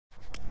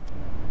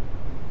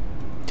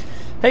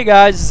Hey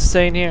guys, this is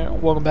Sane here.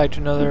 Welcome back to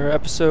another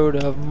episode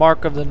of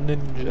Mark of the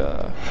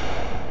Ninja.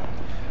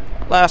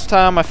 Last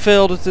time I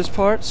failed with this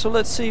part, so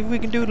let's see if we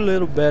can do it a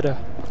little better.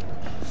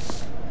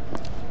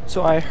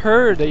 So I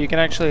heard that you can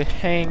actually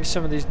hang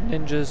some of these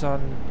ninjas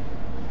on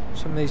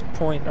some of these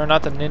or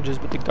not the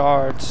ninjas, but the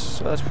guards.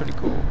 So that's pretty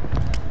cool.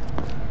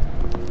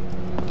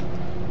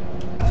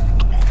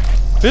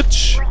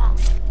 Bitch!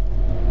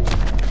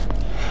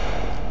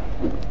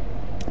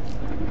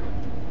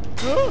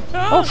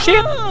 Oh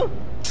shit!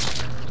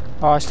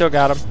 Oh, I still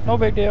got him. No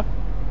big deal.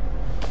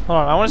 Hold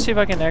on, I want to see if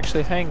I can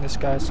actually hang this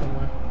guy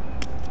somewhere.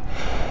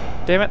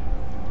 Damn it.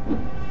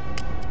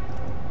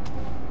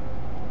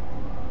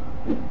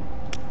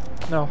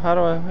 No, how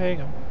do I hang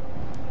him?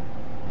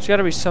 There's got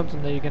to be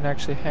something that you can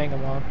actually hang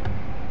him on.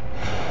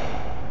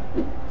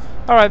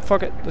 Alright,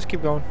 fuck it. Let's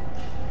keep going.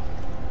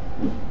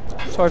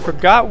 So I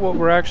forgot what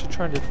we're actually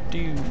trying to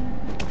do.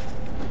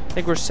 I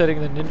think we're setting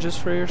the ninjas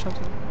free or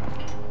something.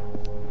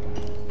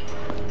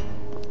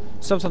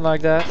 Something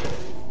like that.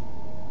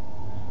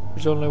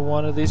 There's only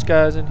one of these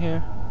guys in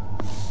here.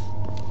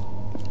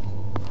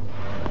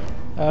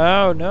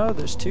 Oh no,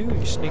 there's two,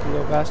 you sneaky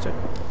little bastard.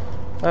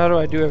 How do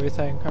I do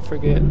everything? I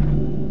forget.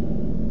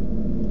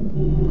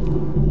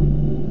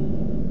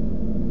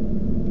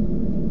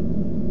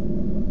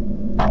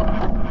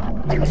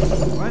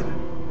 What?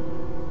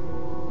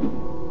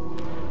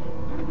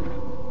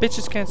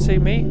 Bitches can't see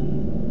me.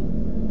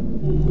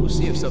 Go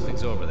see if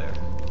something's over there.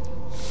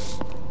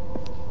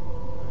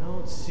 I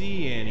don't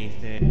see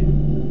anything.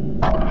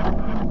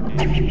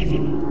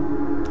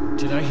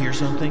 Did I hear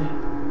something?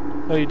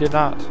 No, you did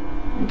not.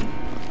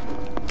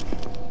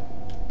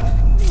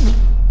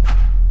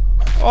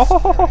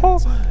 Oh!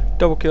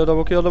 Double kill,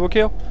 double kill, double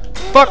kill.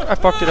 Fuck! I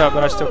fucked it up,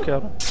 but I still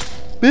killed him.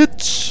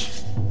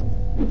 Bitch!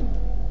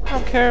 I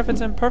don't care if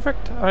it's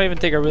imperfect. I don't even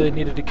think I really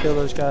needed to kill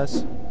those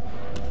guys.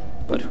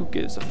 But who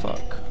gives a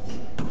fuck?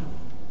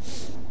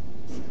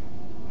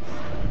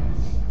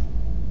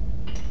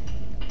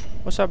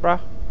 What's up, bro?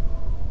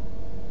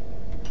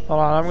 Hold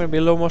on, I'm gonna be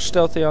a little more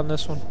stealthy on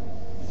this one.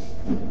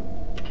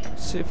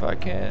 See if I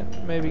can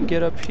maybe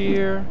get up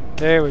here.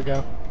 There we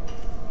go.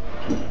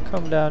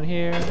 Come down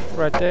here,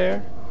 right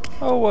there.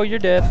 Oh, well, you're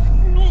dead.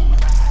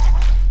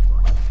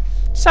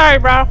 Sorry,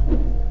 bro.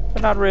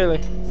 But not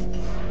really.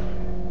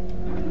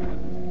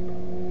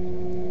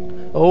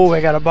 Oh,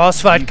 I got a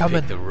boss fight coming.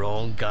 You picked the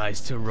wrong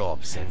guys to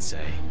rob,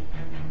 Sensei.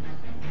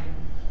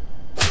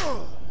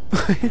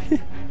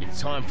 It's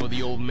time for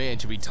the old man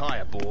to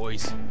retire,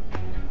 boys.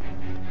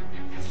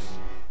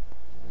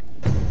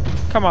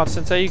 Come on,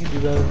 Sensei, you can do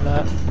better than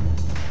that.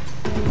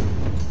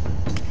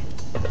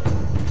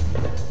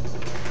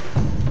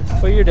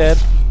 Well, you're dead.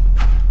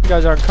 You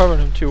guys aren't covering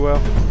him too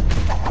well.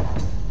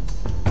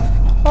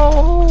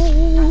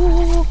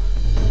 Oh!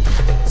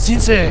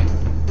 Sensei!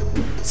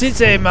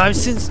 Sensei, my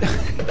Sensei!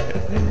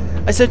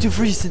 I set you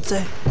free,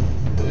 Sensei!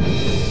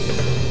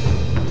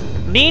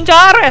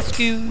 Ninja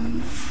rescue!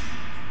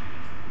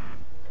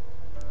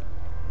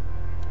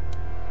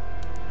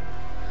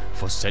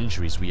 For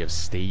centuries we have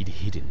stayed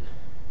hidden.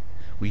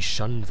 We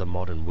shunned the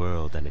modern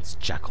world and its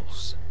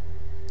jackals.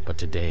 But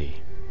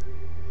today,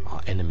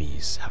 our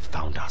enemies have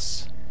found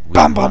us. We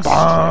must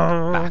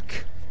strike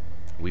back.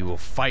 We will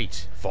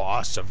fight for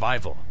our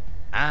survival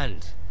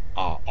and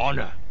our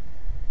honor.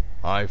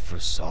 I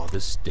foresaw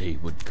this day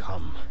would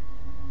come.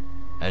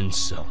 And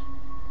so,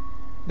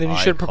 Then you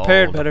should have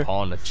prepared better. I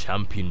called upon a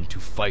champion to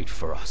fight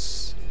for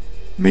us.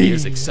 Me. He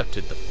has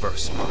accepted the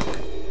first mark.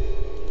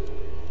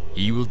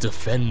 He will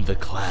defend the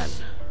clan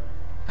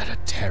at a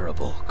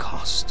terrible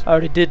cost. I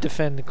already did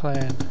defend the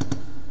clan.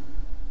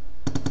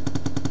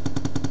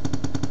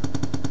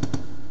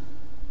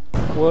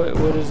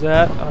 What is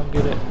that? I don't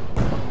get it.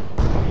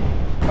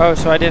 Oh,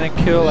 so I didn't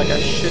kill like a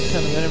shit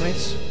ton of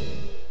enemies?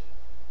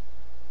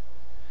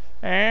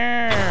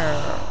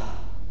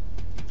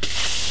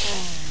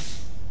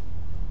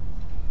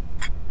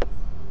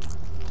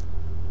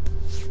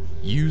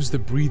 Use the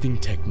breathing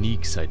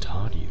techniques I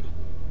taught you.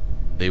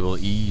 They will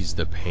ease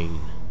the pain.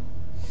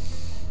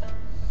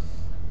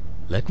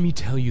 Let me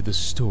tell you the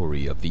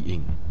story of the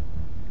Ing,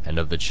 and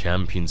of the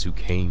champions who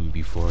came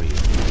before you.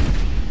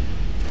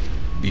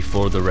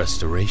 Before the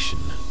Restoration,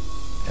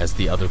 as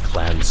the other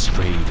clans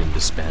strayed and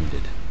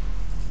disbanded,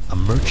 a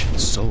merchant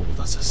sold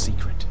us a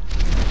secret.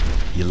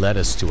 He led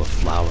us to a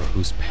flower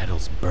whose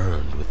petals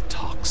burned with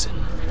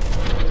toxin.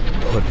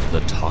 Put the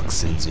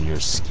toxins in your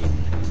skin,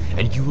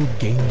 and you will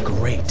gain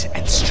great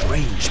and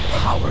strange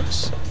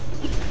powers.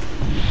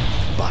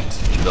 But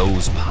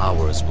those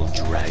powers will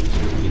drag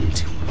you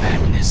into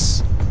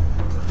madness.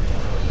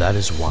 That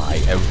is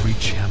why every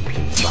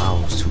champion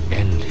vows to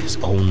end his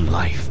own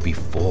life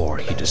before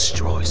he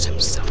destroys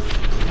himself.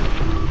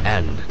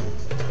 And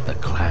the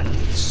clan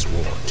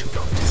swore to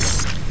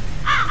protect.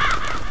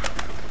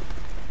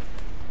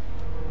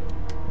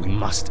 We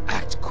must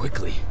act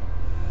quickly.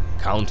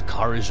 Count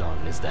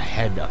Karajan is the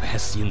head of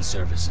Hessian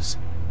services.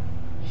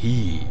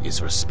 He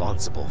is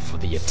responsible for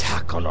the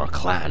attack on our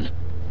clan.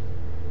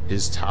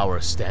 His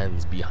tower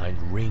stands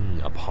behind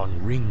ring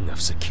upon ring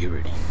of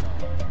security.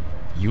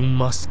 You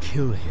must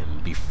kill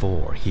him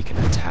before he can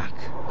attack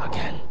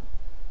again.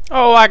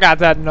 Oh, I got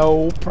that,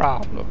 no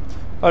problem.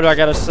 Oh, do I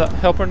got a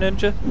helper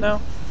ninja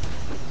now?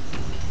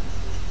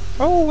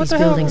 Oh, what These the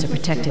hell? buildings are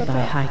protected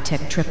by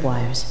high-tech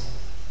tripwires,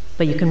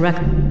 but you can wreck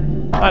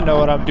them I know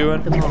what I'm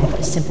doing. all with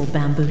a simple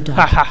bamboo Ha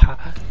dart. ha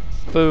ha.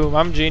 Boom,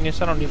 I'm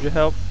genius. I don't need your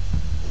help.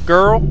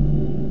 Girl.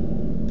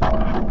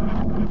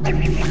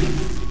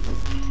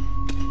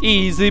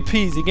 Easy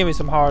peasy. Give me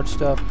some hard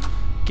stuff.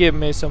 Give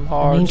me some The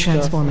hard main stuff.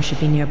 transformer should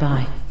be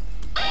nearby.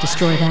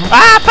 Destroy that,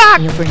 Ah,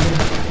 and you'll bring it.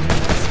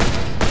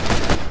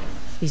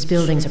 These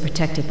buildings are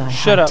protected by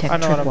Shut up, high-tech I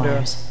know what I'm doing.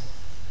 tripwires,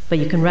 but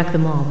you can wreck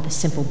them all with a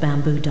simple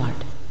bamboo dart.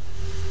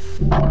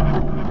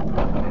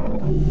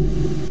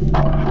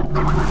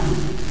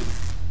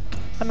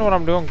 I know what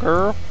I'm doing,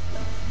 girl.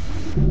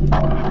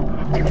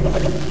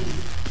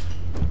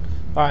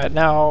 Alright,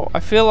 now, I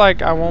feel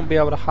like I won't be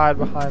able to hide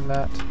behind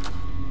that.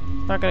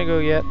 Not gonna go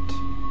yet.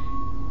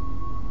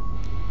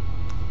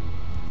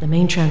 The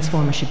main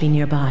transformer should be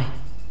nearby.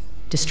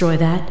 Destroy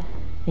that,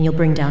 and you'll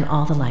bring down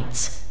all the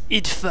lights.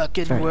 It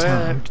fucking For a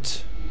time.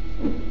 worked.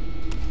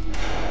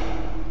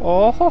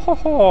 Oh ho ho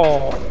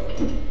ho.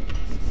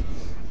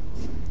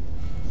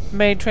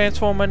 Main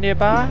transformer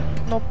nearby?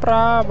 No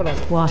problem.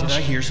 Watch. Did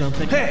I hear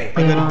something? Hey!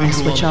 The alarms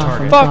switch off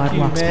when the Fuck guard you,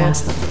 walks man.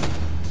 past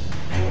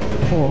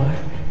them. Or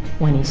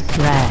when he's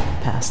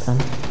dragged past them.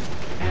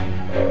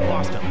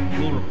 Lost him.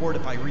 We'll report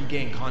if I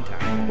regain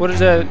contact. What is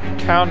that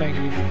counting?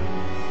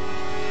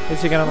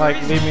 Is he gonna like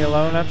leave me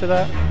alone after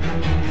that?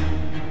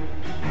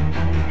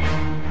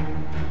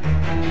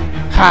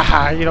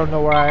 Haha, you don't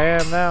know where I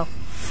am now.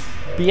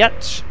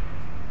 Bitch.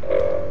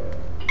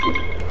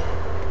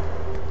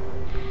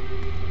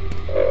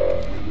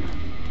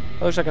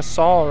 That looks like a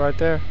saw right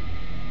there.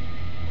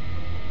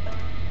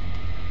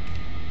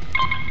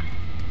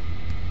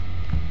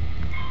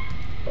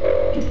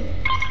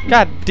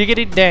 God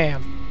diggity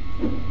damn.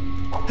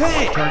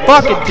 Hey!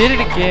 Fuck it, did it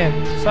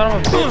again. Son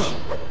of a bitch.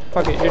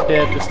 Fuck it, you're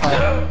dead this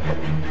time.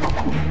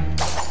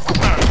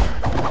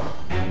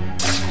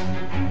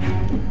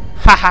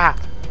 Haha.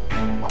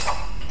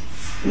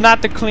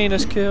 Not the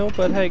cleanest kill,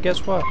 but hey,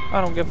 guess what?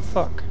 I don't give a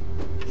fuck.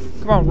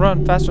 Come on,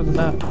 run faster than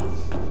that.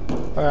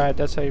 Alright,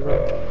 that's how you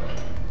run.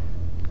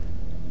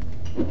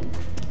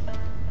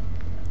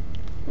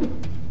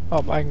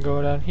 Oh, I can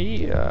go down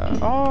here.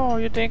 Oh,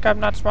 you think I'm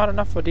not smart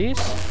enough for this?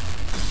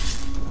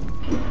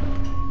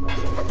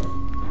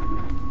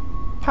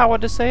 Power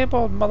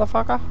disabled,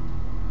 motherfucker.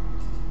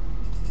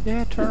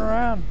 Yeah, turn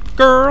around.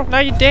 Girl, now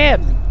you're dead.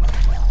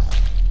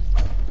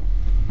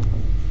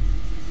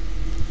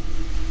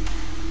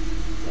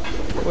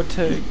 What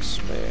takes,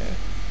 man?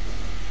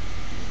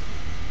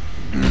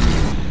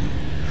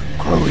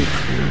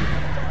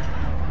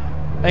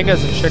 I think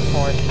that's a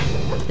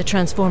checkpoint. The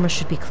transformer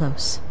should be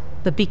close,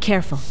 but be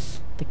careful.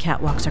 The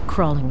catwalks are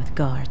crawling with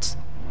guards.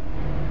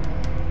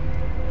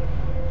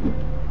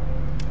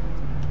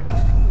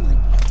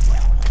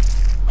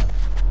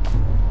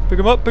 Pick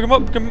him up, pick him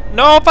up, pick him.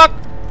 No, fuck!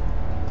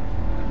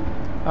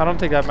 I don't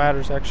think that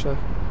matters, actually.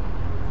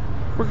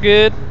 We're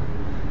good.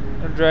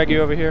 I'm gonna drag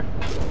you over here.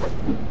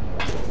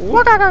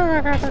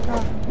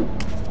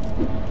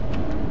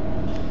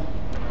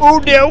 Oh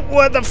no,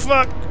 what the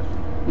fuck?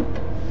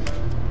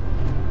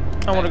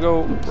 I wanna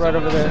go right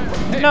over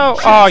there. No!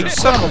 Oh, you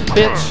son of a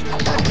bitch!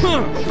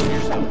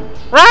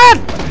 Run!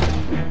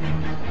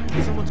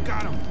 Someone's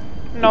got him.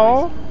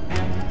 No.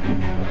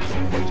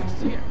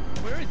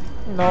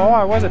 No,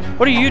 I wasn't.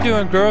 What are you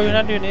doing, girl? You're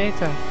not doing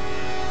anything.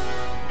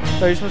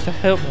 No, you're supposed to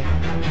help me.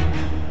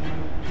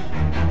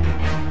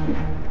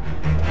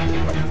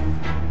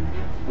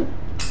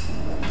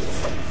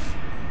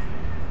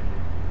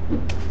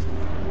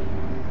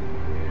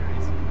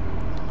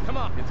 Come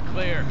on, it's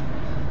clear.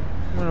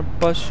 I'm gonna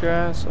bust your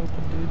ass open,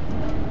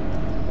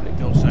 dude.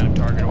 No sign of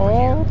target over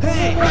Oh, here.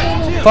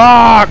 Hey!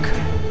 fuck!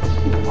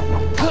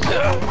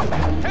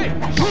 Hey!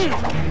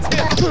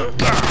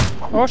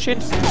 Oh shit!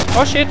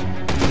 Oh shit!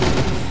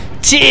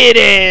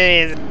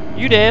 Titties!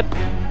 You dead?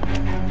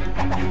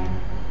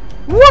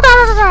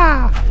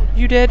 Waka!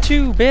 You dead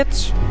too,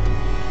 bitch!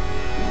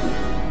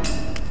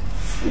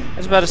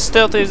 That's about as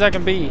stealthy as I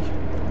can be.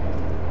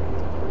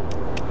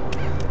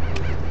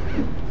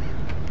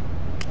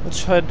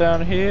 Let's head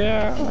down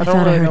here. I don't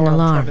thought I really heard know an what I'm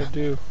alarm. trying to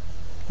do.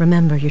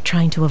 Remember, you're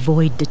trying to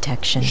avoid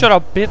detection. Shut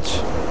up, bitch.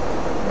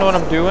 You know what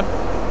I'm doing?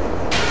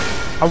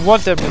 I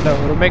want them to know.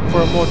 It'll make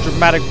for a more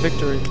dramatic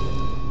victory.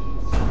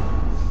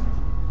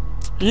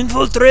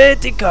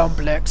 Infiltrate the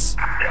complex.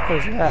 What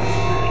is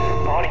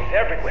that? Bodies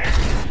everywhere.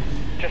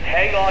 Just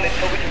hang on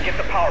until we can get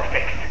the power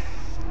fixed.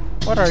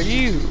 What are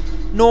you?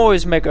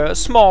 Noisemaker. A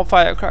small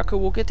firecracker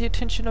will get the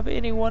attention of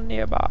anyone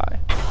nearby.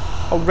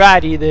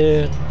 Alrighty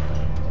then.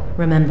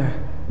 Remember,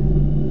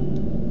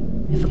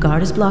 if a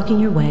guard is blocking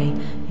your way,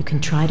 you can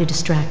try to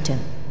distract him.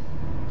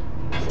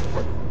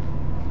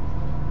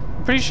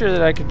 I'm pretty sure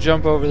that I could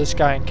jump over this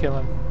guy and kill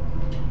him.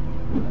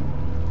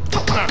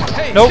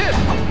 Hey, Nope. shit.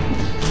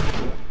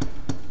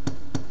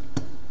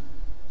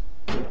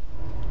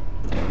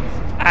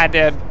 I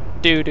did.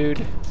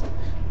 Dude.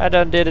 I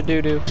done did a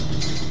doo-doo.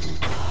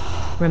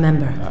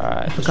 Remember,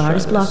 Alright, if a let's guard try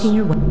is blocking this.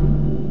 your way,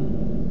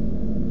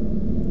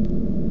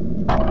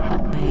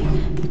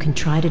 you can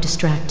try to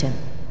distract him.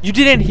 You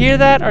didn't hear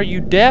that? Are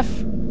you deaf?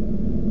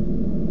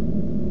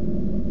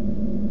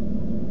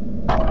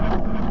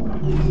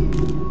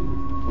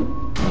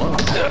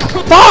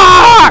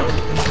 Fuck!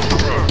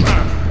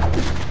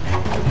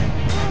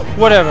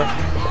 Whatever.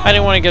 I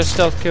didn't want to get a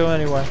stealth kill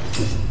anyway.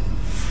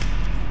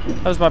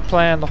 That was my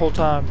plan the whole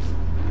time.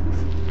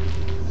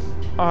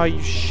 Oh, you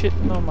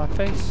shitting on my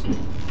face?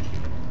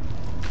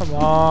 Come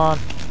on.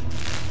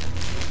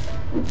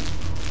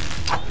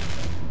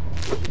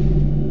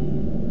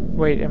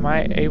 Wait, am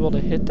I able to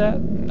hit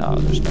that? No,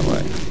 there's no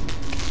way.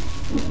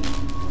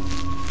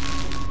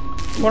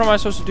 What am I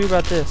supposed to do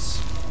about this?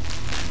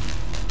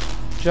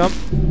 Jump?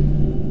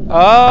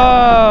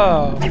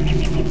 Oh!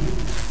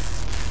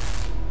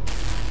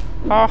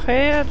 Oh,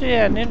 hell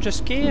yeah, ninja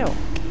skill.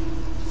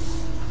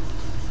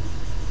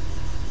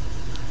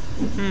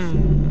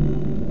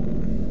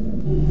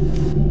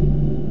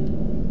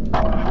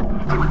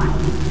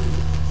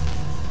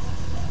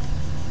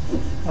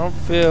 I don't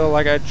feel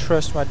like I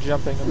trust my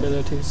jumping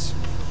abilities.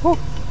 Whew.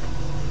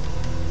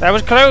 That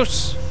was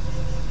close!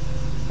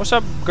 What's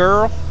up,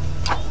 girl?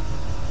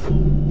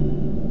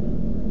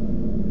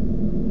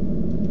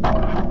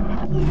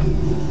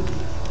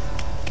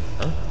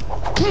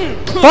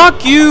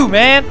 Fuck you,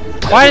 man!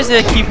 Why does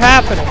it keep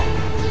happening?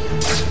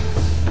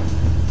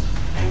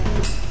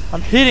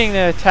 I'm hitting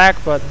the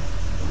attack button.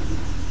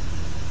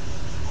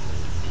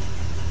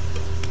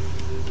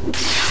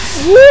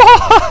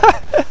 What?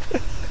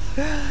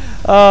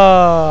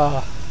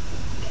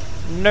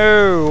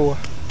 No.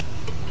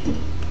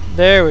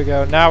 There we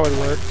go. Now it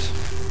worked.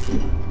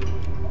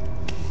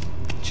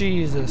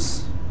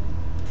 Jesus.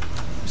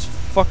 Just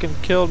fucking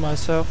killed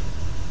myself.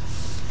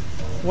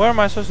 Where am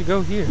I supposed to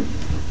go here?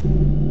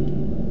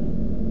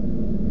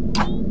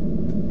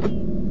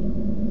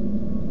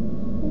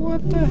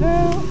 What the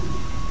hell?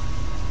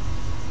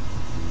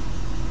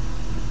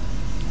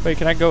 Wait,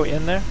 can I go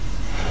in there?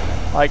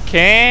 I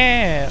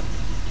can't.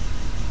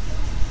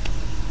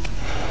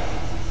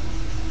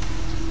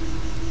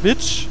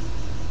 Bitch.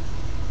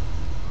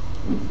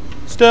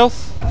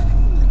 Stealth.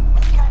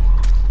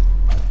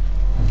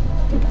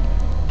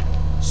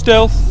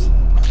 Stealth.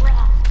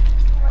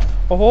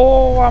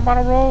 Oh, I'm on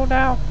a roll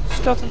now.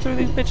 Stealthing through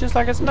these bitches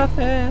like it's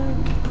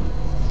nothing.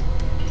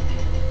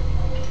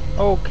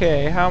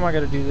 Okay, how am I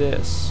gonna do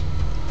this?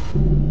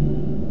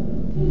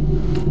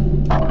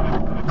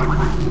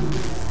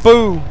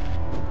 Boom!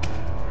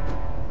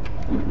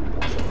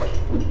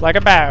 Like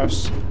a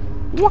mouse.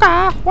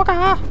 Waka!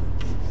 Waka!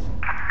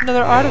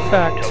 Another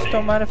artifact.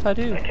 Don't mind if I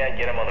do. I can't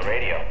get him on the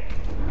radio.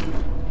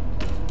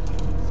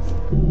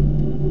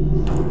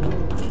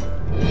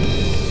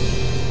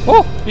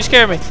 Oh! You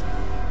scared me.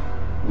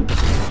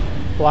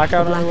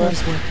 Blackout The on the way. blackout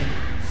is working.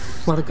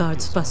 While the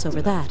guards fuss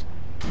over that,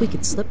 we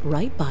could slip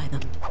right by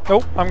them.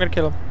 Nope, I'm gonna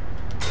kill him.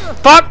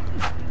 Fuck!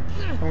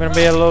 I'm gonna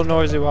be a little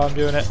noisy while I'm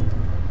doing it.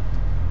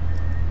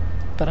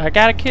 But I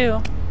gotta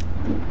kill.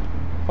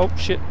 Oh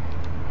shit.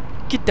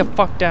 Get the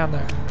fuck down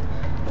there.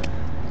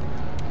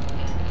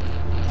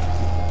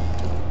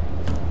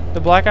 The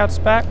blackout's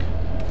back?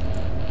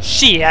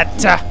 Shit!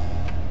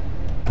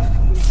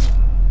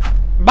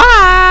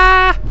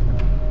 Bye!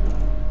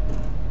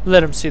 Let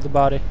them see the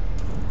body.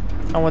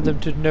 I want them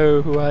to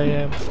know who I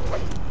am.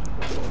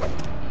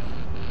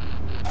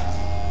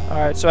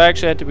 Alright, so I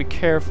actually have to be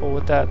careful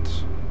with that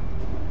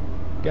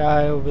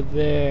guy over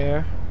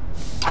there.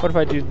 What if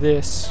I do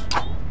this?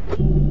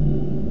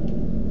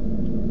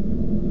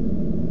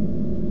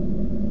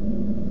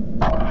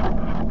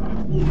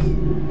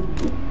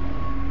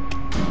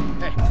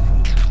 Hey,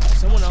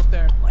 someone out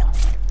there?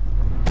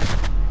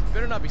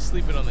 Better not be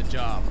sleeping on the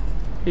job.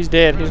 He's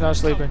dead, he's not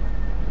sleeping.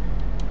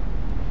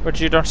 But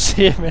you don't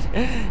see him.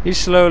 He's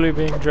slowly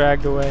being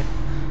dragged away.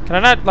 Can I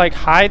not, like,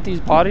 hide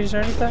these bodies or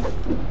anything?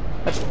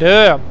 That's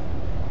dumb.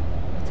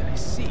 What did I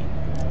see?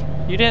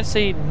 You didn't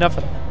see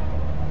nothing.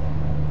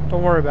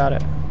 Don't worry about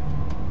it.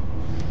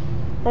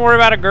 Don't worry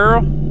about it,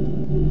 girl.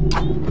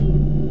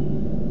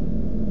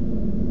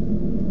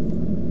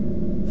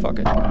 Fuck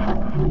it.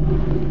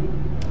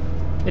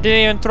 It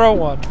didn't even throw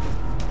one.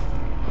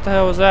 What the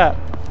hell was that?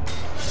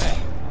 Hey,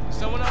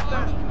 someone out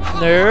there?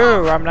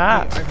 No, I'm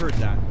not. Hey, I heard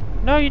that.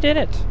 No, you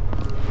didn't.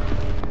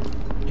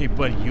 Hey,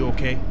 buddy, you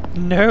okay?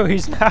 No,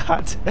 he's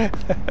not. I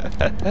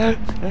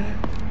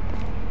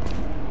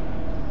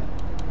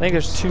think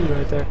there's two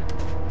right there.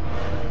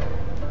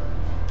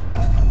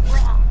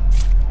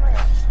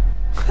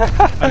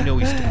 I know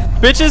he's dead.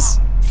 Bitches!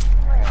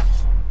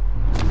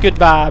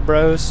 Goodbye,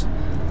 bros.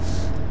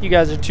 You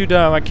guys are too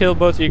dumb. I killed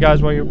both of you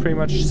guys while you were pretty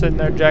much sitting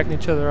there jacking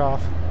each other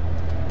off.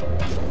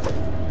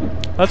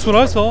 That's what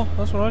I saw.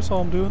 That's what I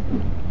saw him doing.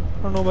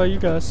 I don't know about you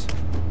guys.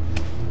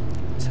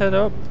 Let's head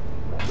up.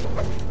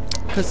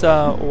 Because,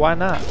 why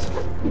not?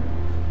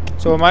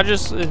 So am I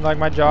just in, like,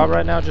 my job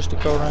right now just to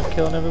go around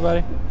killing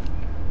everybody?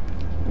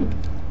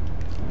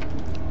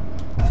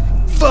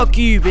 Fuck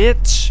you,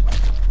 bitch!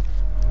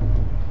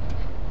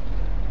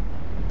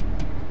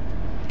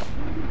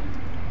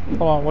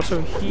 Hold on, what's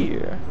over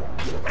here?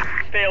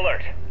 Stay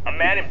alert. A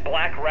man in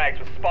black rags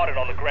was spotted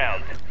on the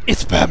ground.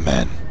 It's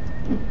Batman.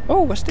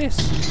 Oh, what's this?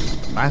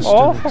 Master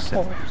Oh.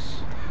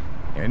 accepts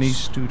any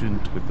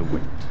student with the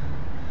wit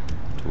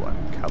to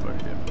uncover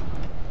him.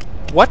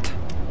 What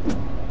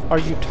are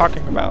you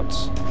talking about?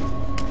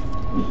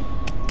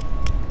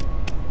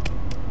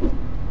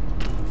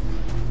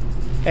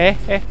 A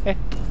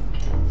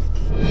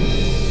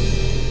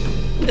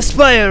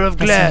spire of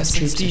glass.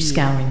 troops are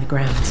scouring the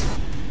grounds,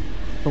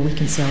 but we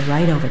can sail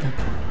right over them.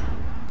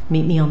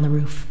 Meet me on the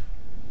roof.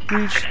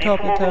 Reach Keep top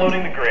from of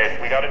overloading the town.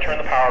 grid. We gotta turn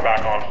the power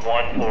back on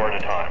one floor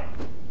at a time.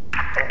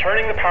 I'm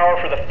turning the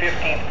power for the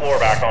 15th floor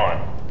back on.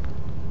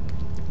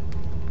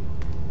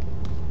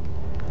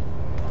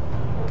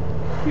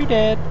 You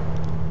dead?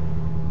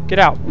 Get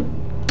out.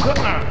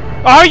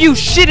 Are you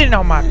shitting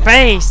on my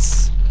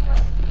face?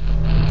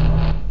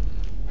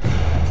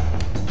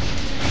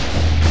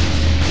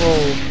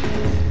 Whoa.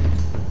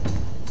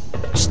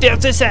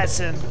 Stealth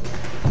assassin.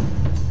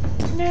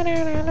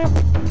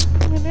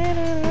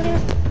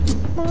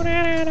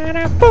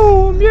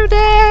 Boom, you're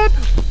dead.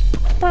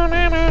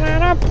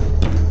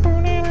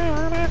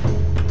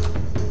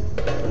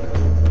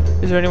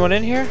 Is there anyone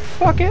in here?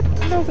 Fuck it.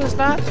 No, there's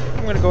not.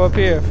 I'm gonna go up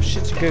here for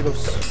shits and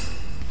giggles.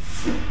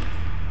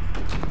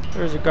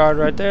 There's a guard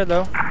right there,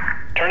 though.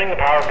 Turning the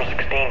power for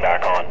 16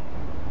 back on.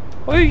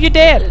 Oh, you're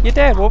dead. You're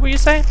dead. What were you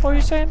saying? What were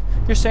you saying?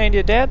 You're saying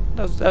you're dead?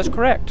 That's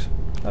correct.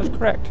 That was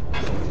correct.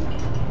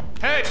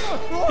 Hey!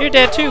 You're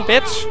dead too,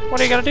 bitch. What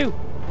are you gonna do?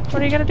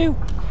 What are you gonna do?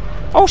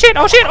 Oh shit!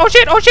 Oh shit! Oh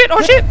shit! Oh shit!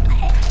 Oh shit!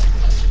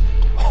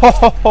 Ho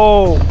ho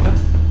ho!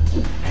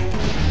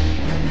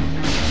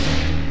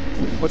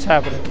 What's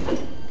happening?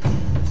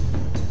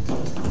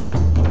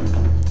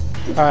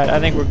 Alright, I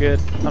think we're good.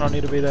 I don't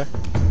need to be there.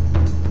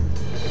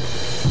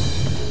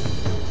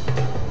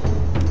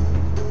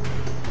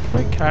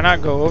 Wait, can I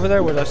not go over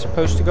there? Was I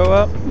supposed to go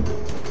up?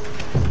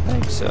 I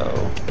think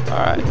so.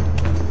 Alright.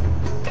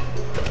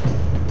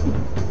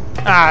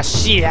 Ah,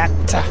 shit!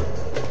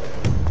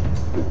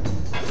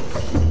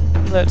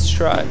 Let's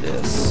try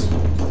this.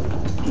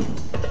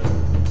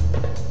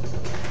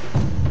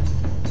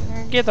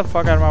 Get the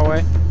fuck out of my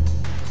way.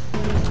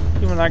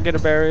 You will not get a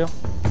burial.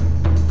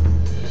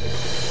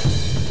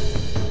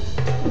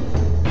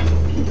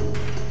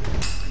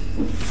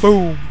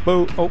 Boom,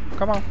 boom. Oh,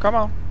 come on, come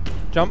on.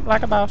 Jump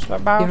like a mouse,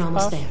 like a mouse. You're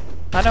almost there.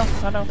 I know,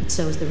 I know. But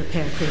so is the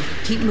repair crew.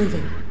 Keep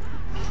moving.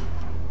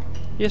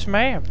 Yes,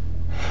 ma'am.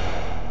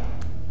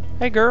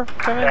 Hey, girl,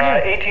 come in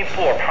here. 18th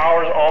floor.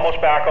 Power's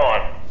almost back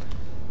on.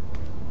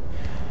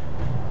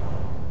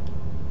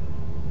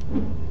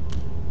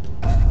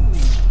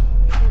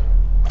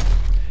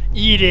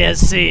 You didn't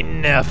see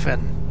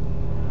nothing.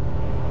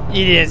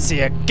 You didn't see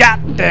a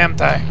goddamn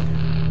thing.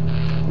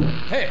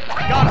 Hey,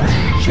 I got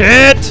him!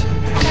 Shit!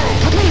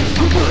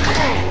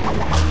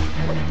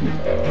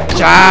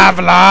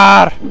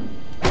 Javelar!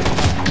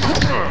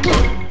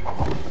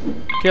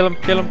 Kill him,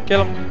 kill him,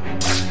 kill him.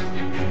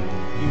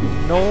 You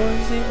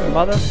noisy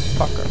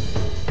motherfucker.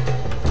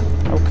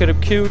 I could have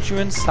killed you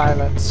in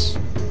silence.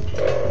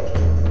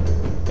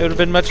 It would have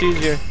been much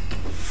easier. It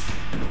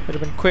would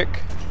have been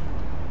quick.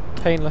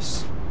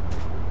 Painless.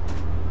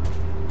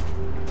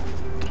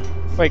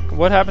 Wait,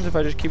 what happens if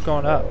I just keep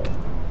going up?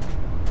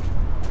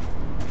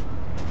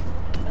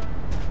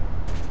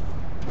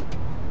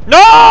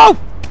 No!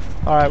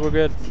 Alright, we're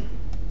good.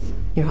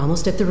 You're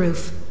almost at the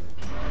roof.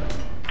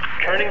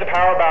 Turning the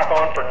power back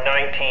on for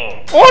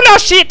 19. Oh no,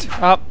 shit!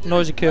 Oh,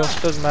 noisy kill.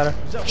 Doesn't matter.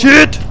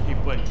 Shit! Hey,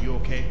 buddy, you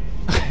okay?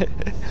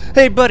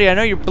 Hey, buddy, I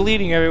know you're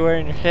bleeding everywhere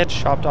and your head's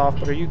chopped off,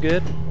 but are you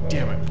good?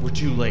 Damn it, we're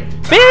too late.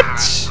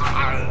 Bitch!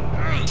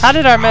 How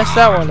did I mess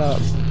that one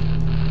up?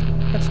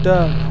 That's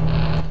dumb.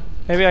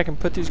 Maybe I can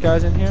put these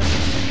guys in here?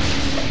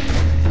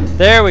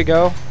 There we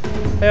go.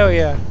 Hell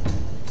yeah.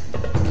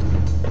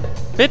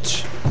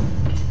 Bitch!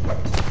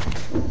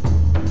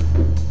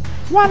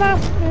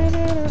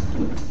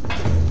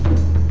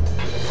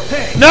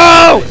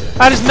 No!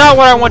 That is not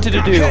what I wanted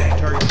to do.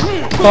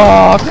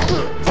 Fuck!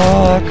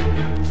 Fuck!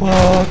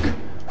 Fuck!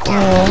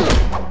 Fuck!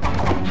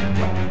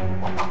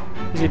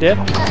 Is he dead?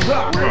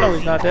 No,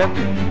 he's not dead.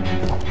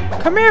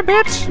 Come here,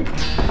 bitch!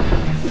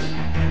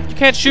 You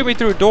can't shoot me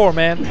through a door,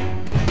 man.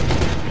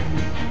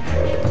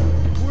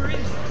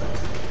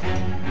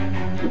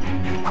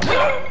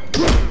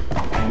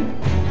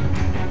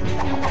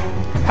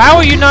 How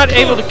are you not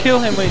able to kill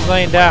him when he's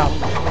laying down?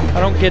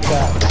 I don't get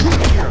that.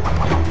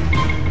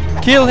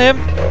 Kill him!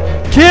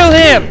 Kill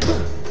him!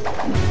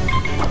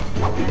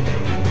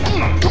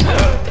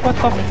 What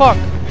the fuck?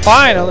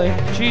 Finally!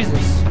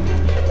 Jesus.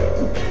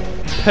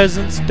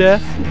 Peasant's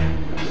death.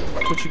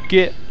 That's what you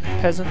get,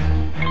 peasant.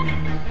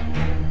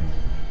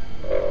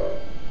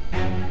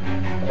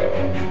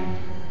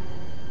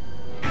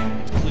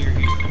 It's clear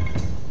here.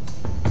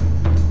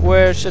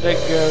 Where should I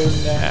go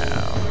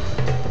now?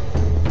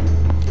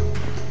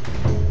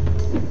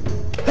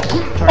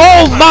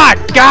 Oh my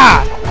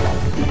god!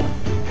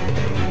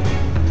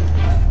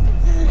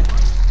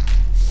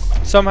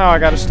 Somehow I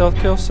got a stealth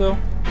kill still.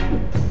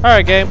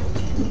 Alright, game.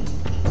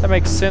 That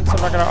makes sense.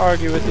 I'm not gonna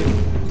argue with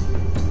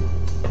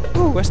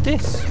you. Ooh, what's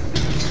this?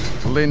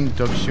 Flint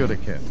of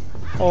Shuriken.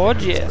 Oh,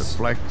 yes.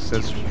 Reflects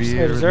as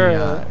fear in the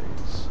earlier.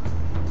 eyes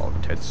of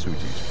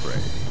Tetsuji's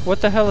prey. What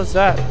the hell is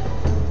that?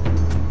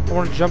 I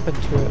want to jump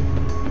into it.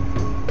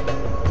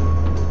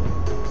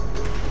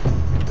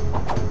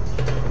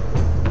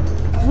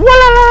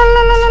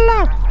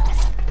 Wa-la-la-la-la-la-la!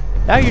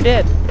 Now you're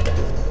dead.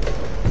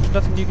 There's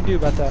nothing you can do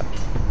about that.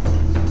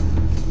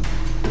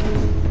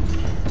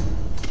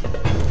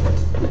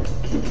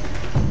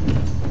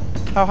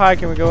 How high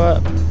can we go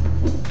up?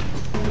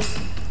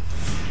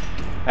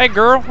 Hey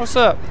girl, what's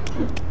up?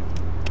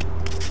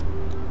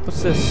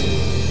 What's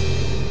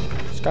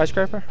this?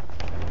 Skyscraper?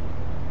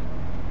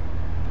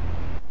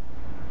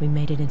 We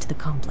made it into the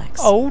complex.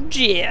 Oh,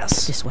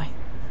 yes. This way.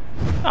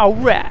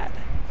 Alright.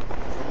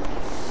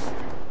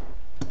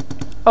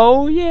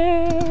 Oh,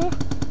 yeah.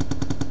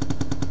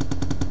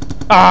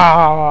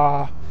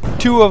 Ah!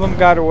 2 of them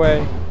got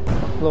away.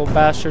 Little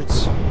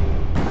bastards.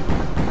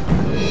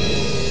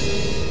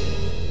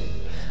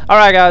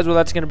 Alright, guys. Well,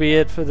 that's going to be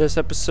it for this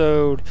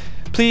episode.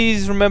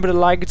 Please remember to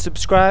like and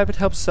subscribe. It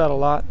helps us out a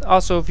lot.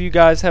 Also, if you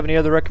guys have any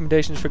other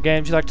recommendations for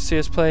games you'd like to see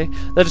us play,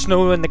 let us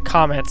know in the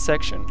comments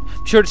section.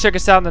 Be sure to check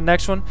us out in the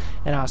next one,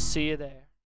 and I'll see you there.